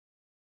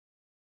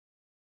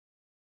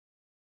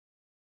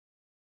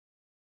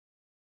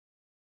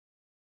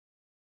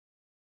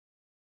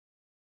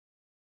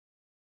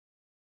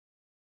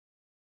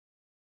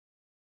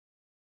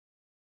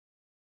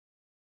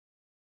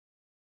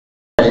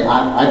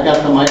I've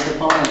got the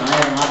microphone and I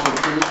have an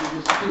opportunity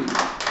to speak.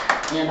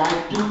 And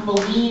I do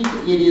believe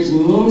it is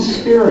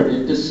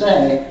mean-spirited to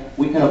say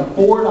we can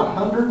afford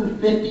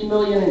 $150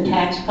 million in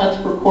tax cuts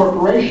for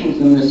corporations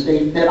in this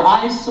state that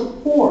I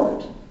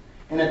support,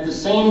 and at the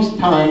same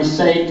time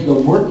say to the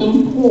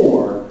working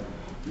poor,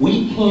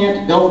 we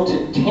can't go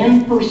to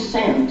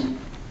 10%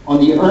 on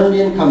the earned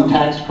income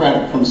tax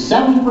credit, from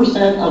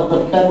 7% of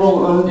the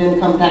federal earned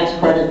income tax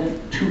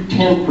credit to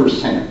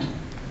 10%.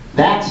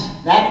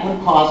 That would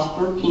cost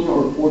 $13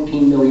 or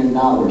 $14 million.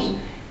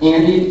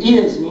 And it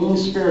is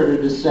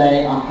mean-spirited to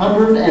say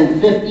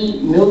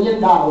 $150 million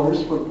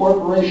for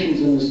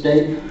corporations in the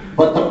state,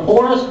 but the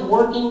poorest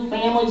working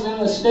families in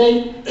the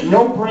state,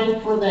 no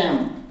break for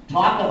them.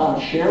 Talk about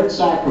shared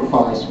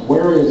sacrifice.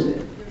 Where is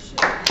it?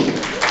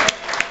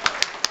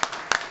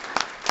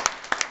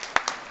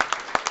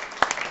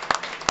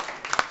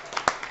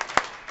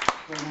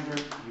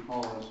 Senator, you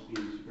call us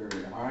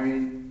mean-spirited.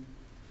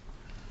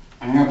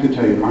 I have to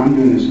tell you, I'm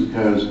doing this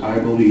because I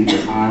believe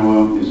that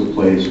Iowa is a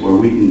place where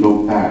we can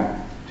go back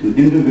to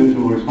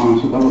individual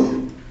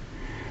responsibility.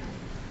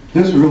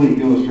 This really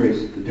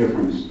illustrates the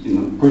difference in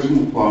the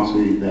personal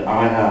philosophy that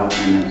I have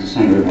and that the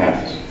Senator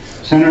has.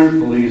 The Senator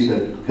believes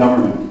that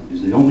government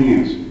is the only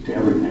answer to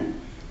everything.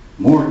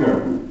 More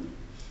government.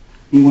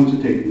 He wants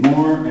to take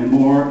more and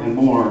more and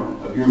more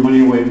of your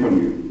money away from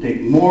you.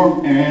 Take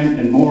more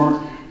and more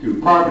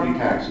through property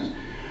taxes.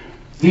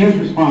 He is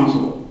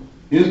responsible.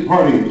 His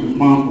party is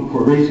responsible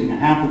for raising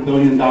 $500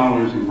 million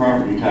in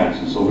property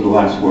taxes over the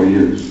last 4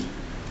 years.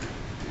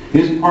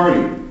 His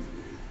party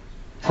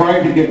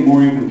tried to get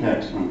more income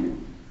tax from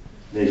you.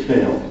 They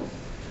failed.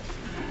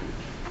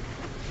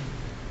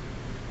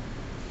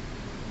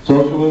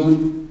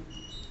 Socialism,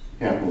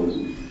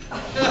 capitalism.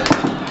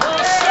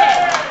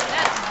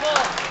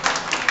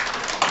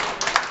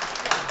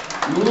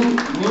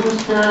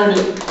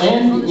 Mean-spirited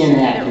and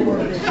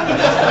inaccurate.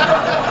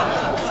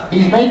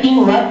 He's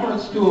making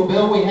reference to a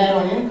bill we had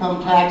on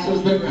income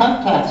taxes that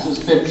cut taxes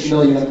 $50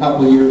 million a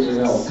couple of years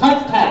ago.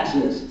 Cut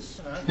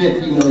taxes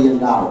 $50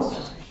 million.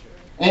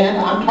 And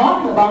I'm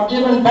talking about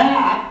giving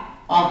back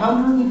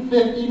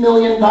 $150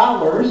 million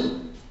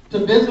to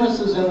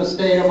businesses in the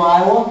state of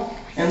Iowa.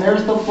 And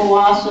there's the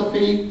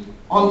philosophy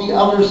on the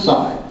other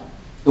side.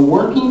 The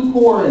working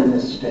poor in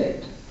this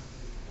state.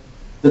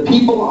 The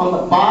people on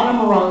the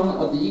bottom rung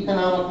of the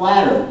economic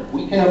ladder.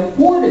 We can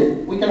afford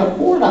it. We can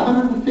afford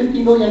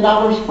 $150 million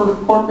for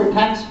corporate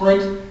tax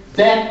breaks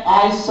that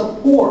I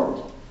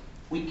support.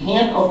 We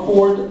can't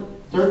afford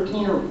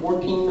 13 or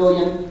 14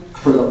 million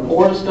for the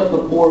poorest of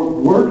the poor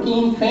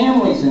working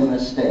families in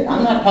this state.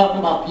 I'm not talking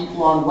about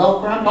people on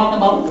welfare. I'm talking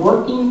about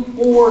working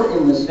poor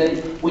in the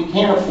state. We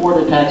can't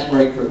afford a tax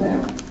break for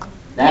them.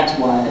 That's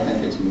why I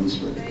think it's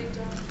mean-spirited.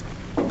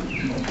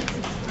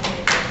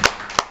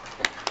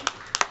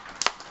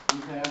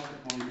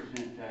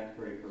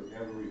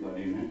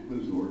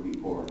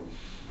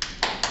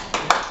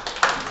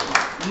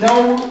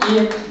 No,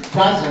 it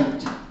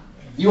doesn't.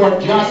 You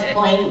are just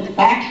plain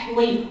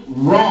factually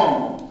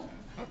wrong.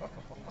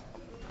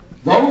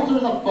 Those are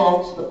the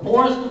folks, the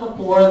poorest of the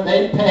poor.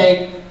 They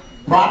pay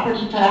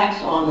property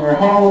tax on their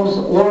homes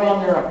or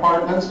on their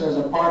apartments as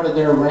a part of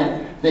their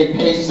rent. They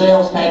pay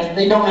sales tax.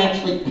 They don't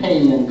actually pay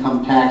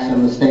income tax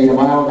in the state of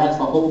Iowa. That's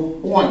the whole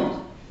point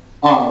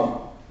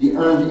of the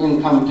earned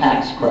income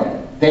tax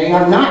credit. They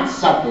are not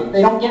subject.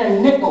 They don't get a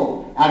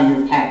nickel out of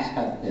your tax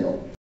cut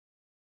bill.